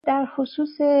در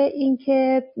خصوص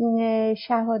اینکه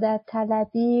شهادت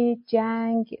طلبی،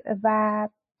 جنگ و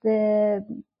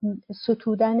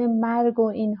ستودن مرگ و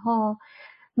اینها،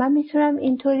 من میتونم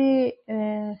اینطوری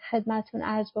خدمتون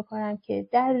عرض بکنم که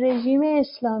در رژیم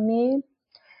اسلامی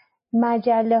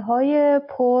مجله های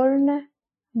پورن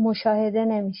مشاهده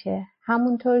نمیشه،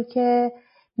 همونطور که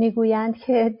میگویند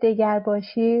که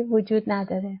دگرباشی وجود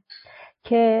نداره،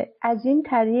 که از این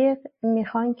طریق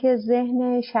میخوان که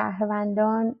ذهن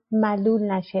شهروندان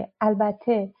ملول نشه.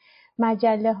 البته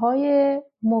مجله های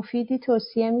مفیدی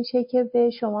توصیه میشه که به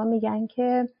شما میگن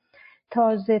که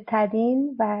تازه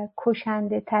ترین و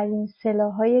کشنده ترین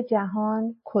سلاح‌های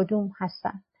جهان کدوم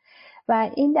هستن و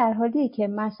این در حالیه که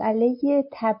مسئله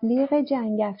تبلیغ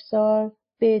جنگ افزار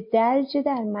به درج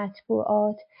در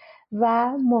مطبوعات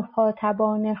و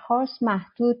مخاطبان خاص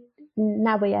محدود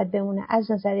نباید بمونه.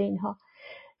 از نظر اینها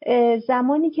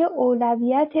زمانی که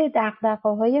اولویت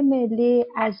دغدغه‌های ملی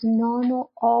از نان و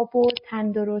آب و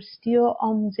تندرستی و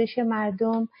آموزش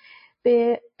مردم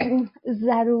به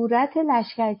ضرورت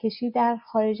لشکرکشی در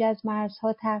خارج از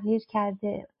مرزها تغییر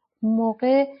کرده،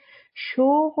 موقع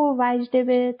شوق و وجد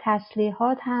به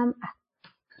تسلیحات هم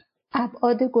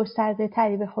ابعاد گسترده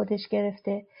تری به خودش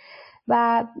گرفته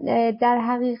و در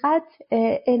حقیقت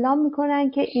اعلام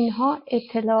میکنن که اینها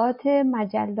اطلاعات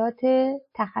مجلات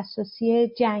تخصصی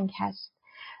جنگ هست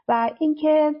و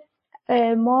اینکه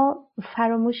ما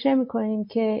فراموش نمی‌کنیم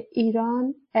که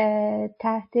ایران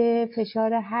تحت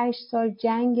فشار 8 سال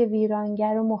جنگ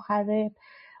ویرانگر و مخرب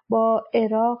با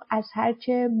عراق از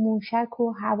هرچه موشک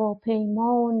و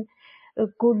هواپیما و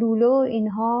گلوله و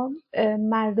اینها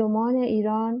مردمان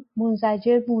ایران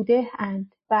منزجر بوده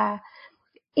اند و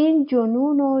این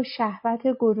جنون و شهوت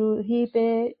گروهی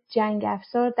به جنگ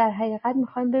افزار در حقیقت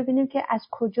میخوایم ببینیم که از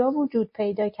کجا وجود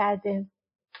پیدا کرده.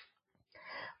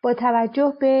 با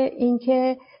توجه به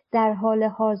اینکه در حال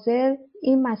حاضر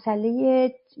این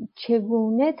مسئله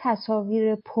چگونه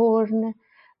تصاویر پورن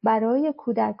برای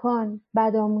کودکان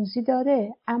بدآموزی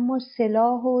داره اما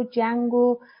سلاح و جنگ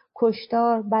و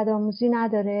کشتار بدآموزی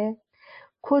نداره،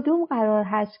 کدوم قرار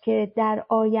هست که در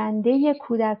آینده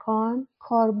کودکان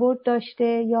کاربرد داشته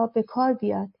یا به کار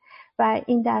بیاد و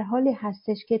این در حالی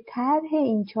هستش که طرح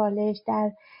این چالش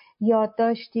در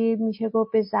یادداشتی میشه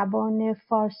گفت به زبان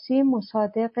فارسی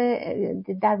مصادق،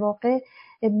 در واقع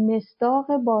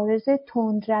مصداق بارز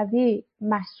تندروی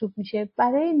محسوب میشه.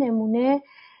 برای نمونه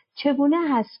چگونه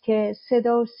هست که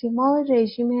صدا و سیما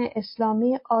رژیم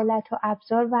اسلامی آلت و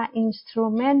ابزار و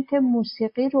اینسترومنت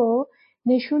موسیقی رو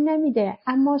نشون نمیده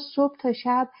اما صبح تا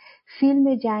شب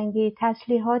فیلم جنگی،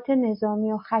 تسلیحات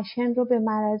نظامی و خشن رو به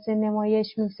معرض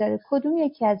نمایش میگذاره؟ کدوم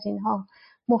یکی از اینها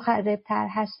مخربتر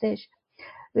هستش؟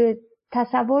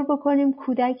 تصور بکنیم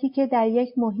کودکی که در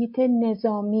یک محیط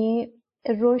نظامی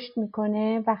رشد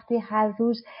میکنه، وقتی هر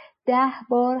روز 10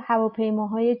 بار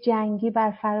هواپیماهای جنگی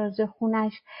بر فراز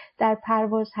خونش در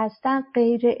پرواز هستند،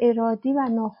 غیر ارادی و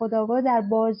ناخودآگاه در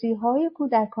بازی‌های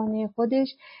کودکانه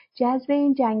خودش جذب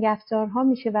این جنگ افزارها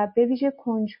میشه و به ویژه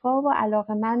کنجکاو و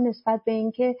علاقه‌مند نسبت به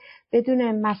اینکه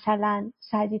بدون مثلا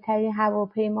سریع‌ترین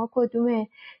هواپیما کدومه،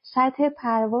 سطح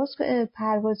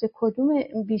پرواز کدوم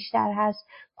بیشتر هست،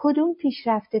 کدوم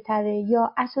پیشرفته تره،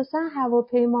 یا اساسا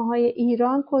هواپیماهای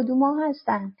ایران کدوم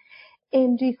هستن،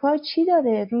 امریکا چی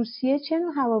داره، روسیه چه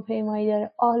نوع هواپیمایی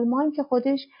داره، آلمان که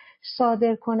خودش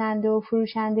صادر کننده و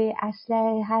فروشنده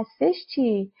اسلحه هستش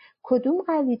چی، کدوم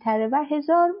قوی تره و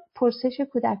هزار پرسش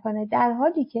کودکانه، در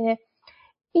حالی که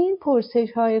این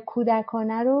پرسش های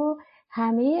کودکانه رو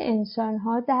همه انسان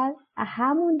ها در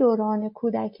همون دوران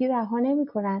کودکی رها نمی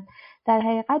کنن. در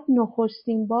حقیقت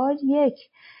نخستین بار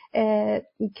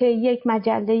که یک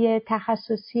مجله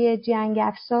تخصصی جنگ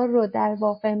افزار رو در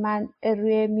واقع من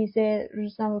روی میز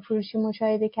روزنامه فروشی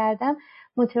مشاهده کردم،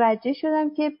 متوجه شدم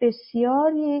که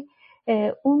بسیاری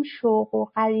اون شوق و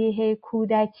قریحه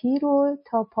کودکی رو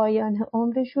تا پایان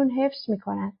عمرشون حفظ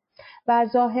میکنن و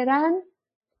ظاهراً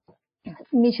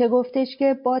میشه گفتش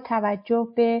که با توجه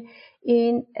به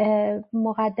این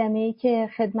مقدمه‌ای که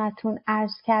خدمتون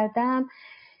عرض کردم،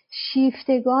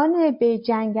 شیفتگان به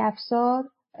جنگ افزار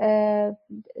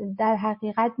در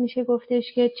حقیقت میشه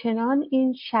گفتش که چنان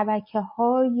این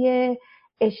شبکه‌های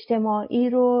اجتماعی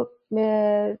رو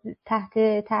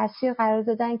تحت تاثیر قرار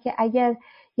دادن که اگر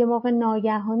یه موقع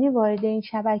ناگهانی وارد این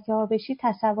شبکه‌ها بشی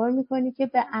تصور میکنی که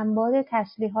به انبار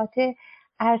تسلیحات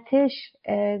ارتش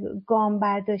گام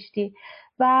برداشتی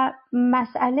و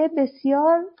مسئله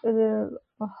بسیار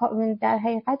در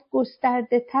حقیقت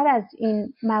گسترده تر از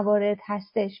این موارد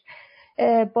هستش.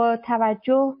 با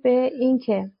توجه به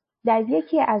اینکه در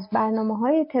یکی از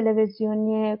برنامه‌های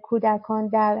تلویزیونی کودکان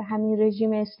در همین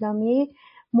رژیم اسلامی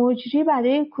مجری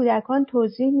برای کودکان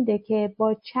توضیح میده که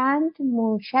با چند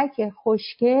موشک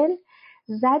خوشگل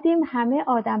زدیم همه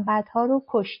آدم بدها رو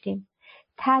کشتیم.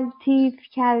 تلطیف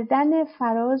کردن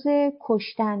فراز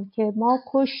کشتن که ما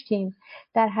کشتیم،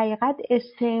 در حقیقت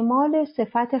استعمال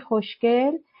صفت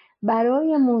خوشگل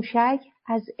برای موشک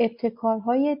از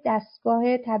ابتکارهای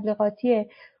دستگاه تبلیغاتی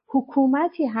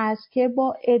حکومتی هست که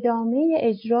با ادامه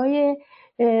اجرای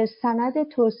سند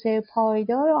توسعه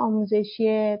پایدار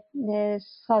آموزشی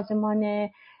سازمان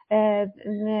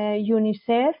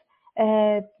یونیسف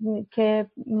که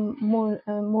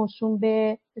موسوم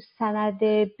به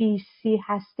سند BC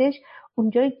هستش،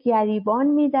 اونجا گریبان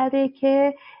می‌داره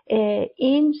که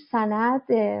این سند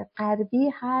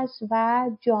غربی هست و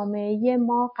جامعه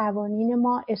ما، قوانین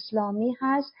ما اسلامی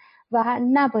هست و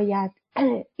نباید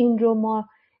این رو ما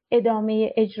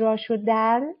ادامه اجراشو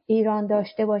در ایران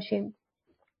داشته باشیم.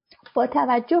 با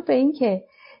توجه به اینکه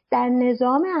در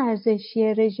نظام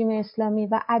ارزشی رژیم اسلامی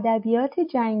و ادبیات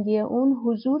جنگی اون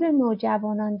حضور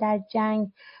نوجوانان در جنگ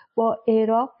با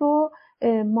عراق رو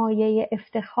مایه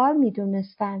افتخار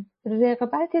می‌دونستند،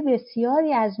 رغبت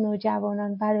بسیاری از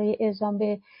نوجوانان برای اعزام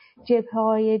به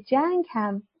جبهه‌های جنگ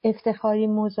هم افتخاری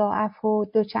مضاعف و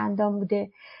دوچندان بوده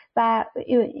و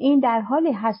این در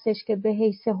حالی هستش که به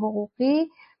حیث حقوقی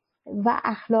و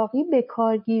اخلاقی به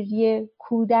کارگیری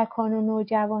کودکان و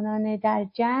نوجوانان در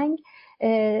جنگ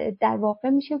در واقع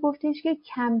میشه گفتش که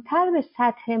کمتر به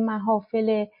سطح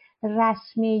محافل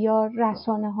رسمی یا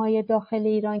رسانه‌های داخل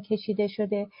ایران کشیده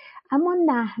شده، اما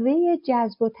نحوه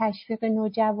جذب و تشویق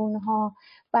نوجوانها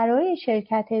برای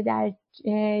شرکت در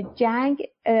جنگ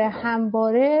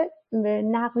همواره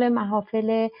نقل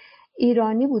محافل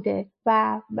ایرانی بوده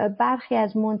و برخی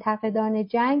از منتقدان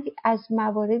جنگ از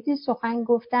مواردی سخن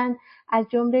گفتند از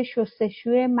جمله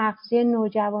شستشوی مغزی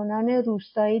نوجوانان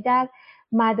روستایی در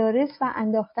مدارس و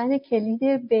انداختن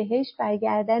کلید بهشت بر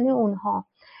گردن اونها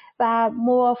و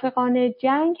موافقان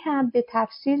جنگ هم به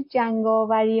تفسیر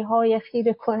جنگاوری‌های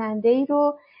خیره کننده‌ای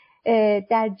رو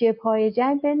در جبهه‌های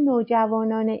جنگ به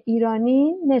نوجوانان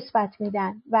ایرانی نسبت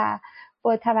میدن و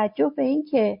با توجه به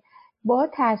اینکه با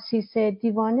تأسیس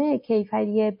دیوان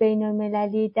کیفری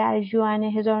بین‌المللی در ژوئن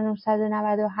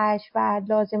 1998 و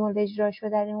لازم الاجرا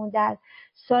شدن اون در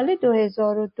سال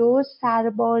 2002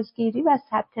 سربازگیری و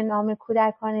ثبت نام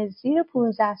کودکان زیر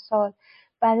 15 سال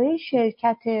برای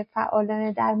شرکت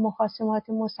فعالانه در مخاصمات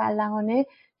مسلحانه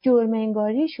جرم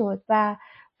انگاری شد و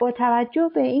با توجه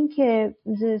به اینکه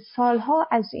سالها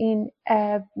از این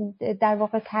در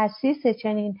واقع تأسیس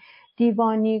چنین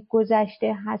دیوانی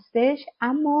گذشته هستش،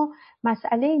 اما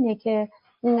مسئله اینه که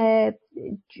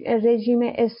رژیم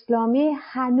اسلامی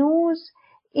هنوز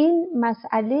این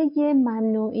مسئله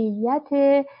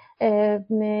ممنوعیت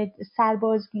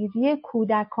سربازگیری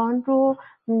کودکان رو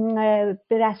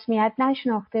به رسمیت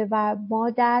نشناخته و ما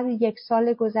در یک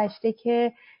سال گذشته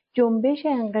که جنبش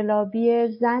انقلابی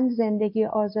زن زندگی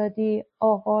آزادی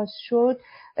آغاز شد،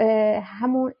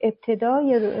 همون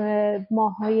ابتدای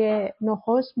ماه‌های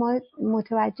نخست ما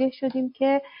متوجه شدیم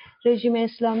که رژیم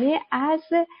اسلامی از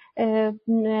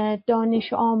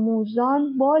دانش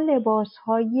آموزان با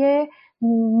لباس‌های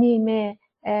نیمه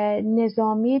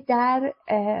نظامی در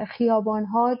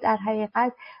خیابان‌ها در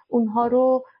حقیقت اونها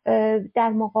رو در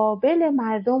مقابل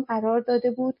مردم قرار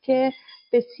داده بود که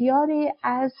بسیاری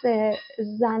از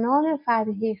زنان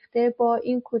فرهیخته با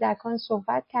این کودکان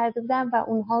صحبت کرده بودند و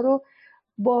اونها رو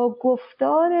با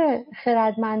گفتار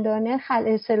خردمندانه خلع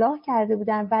اصلاح کرده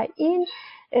بودند و این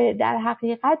در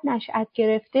حقیقت نشأت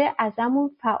گرفته از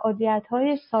همون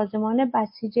فعالیت‌های سازمان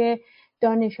بسیج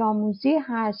دانش آموزی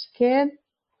هست که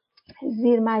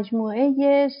زیر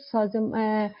مجموعه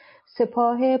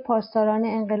سپاه پاسداران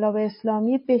انقلاب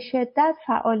اسلامی به شدت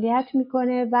فعالیت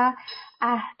میکنه و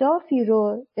اهدافی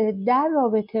رو در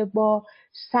رابطه با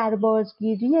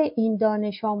سربازگیری این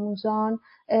دانش آموزان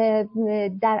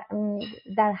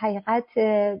در حقیقت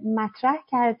مطرح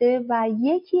کرده و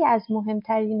یکی از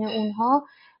مهمترین اونها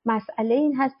مسئله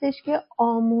این هستش که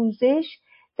آموزش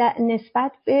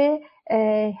نسبت به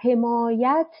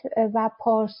حمایت و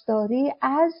پاسداری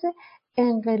از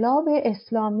انقلاب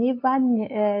اسلامی و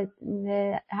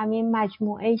همین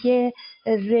مجموعه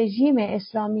رژیم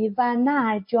اسلامی و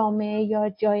نه جامعه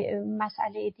یا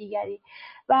مسئله دیگری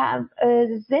و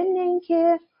ضمن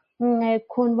اینکه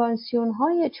کنوانسیون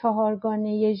های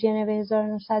چهارگانه ژنو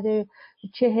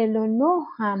 1949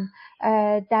 هم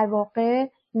در واقع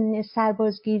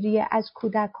سربازگیری از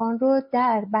کودکان رو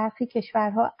در برخی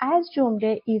کشورها از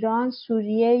جمله ایران،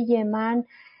 سوریه، یمن،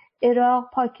 عراق،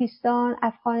 پاکستان،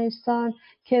 افغانستان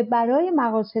که برای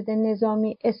مقاصد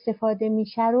نظامی استفاده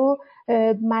میشه رو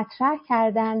مطرح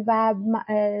کردن و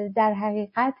در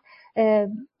حقیقت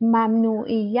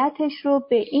ممنوعیتش رو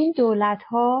به این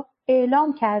دولت‌ها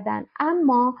اعلام کردن.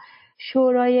 اما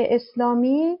شورای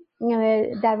اسلامی،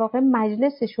 در واقع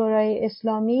مجلس شورای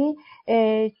اسلامی،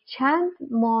 چند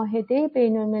معاهده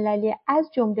بین‌المللی از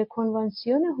جمله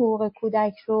کنوانسیون حقوق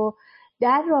کودک رو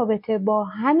در رابطه با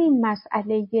همین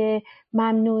مسئله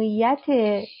ممنوعیت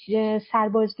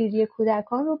سربازگیری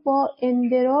کودکان رو با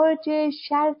اندراج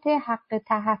شرط حق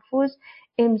تحفظ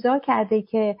امضا کرده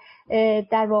که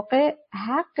در واقع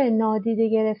حق نادیده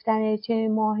گرفتن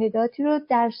چنین معاهداتی رو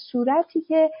در صورتی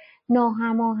که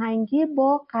ناهماهنگی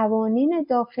با قوانین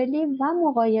داخلی و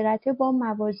مغایرت با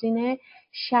موازین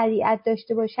شریعت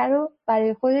داشته باشه رو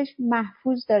برای خودش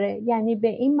محفوظ داره. یعنی به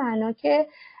این معنا که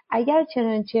اگر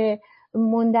چنانچه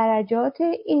مندرجات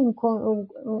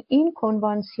این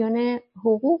کنوانسیون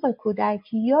حقوق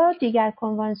کودک یا دیگر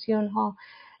کنوانسیون ها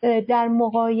در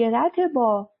مغایرت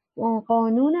با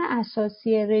قانون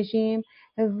اساسی رژیم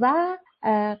و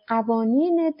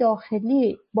قوانین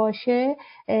داخلی باشه،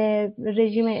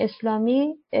 رژیم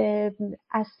اسلامی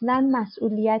اصلا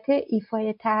مسئولیت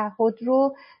ایفای تعهد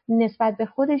رو نسبت به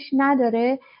خودش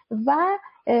نداره و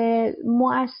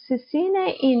مؤسسین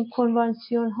این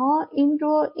کنوانسیون ها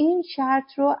این شرط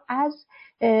رو از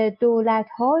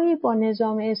دولت‌هایی با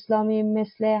نظام اسلامی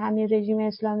مثل همین رژیم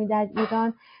اسلامی در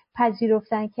ایران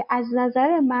پذیرفتن که از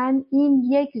نظر من این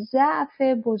یک ضعف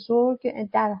بزرگ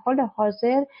در حال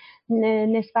حاضر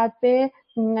نسبت به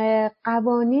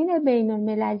قوانین بین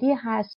المللی هست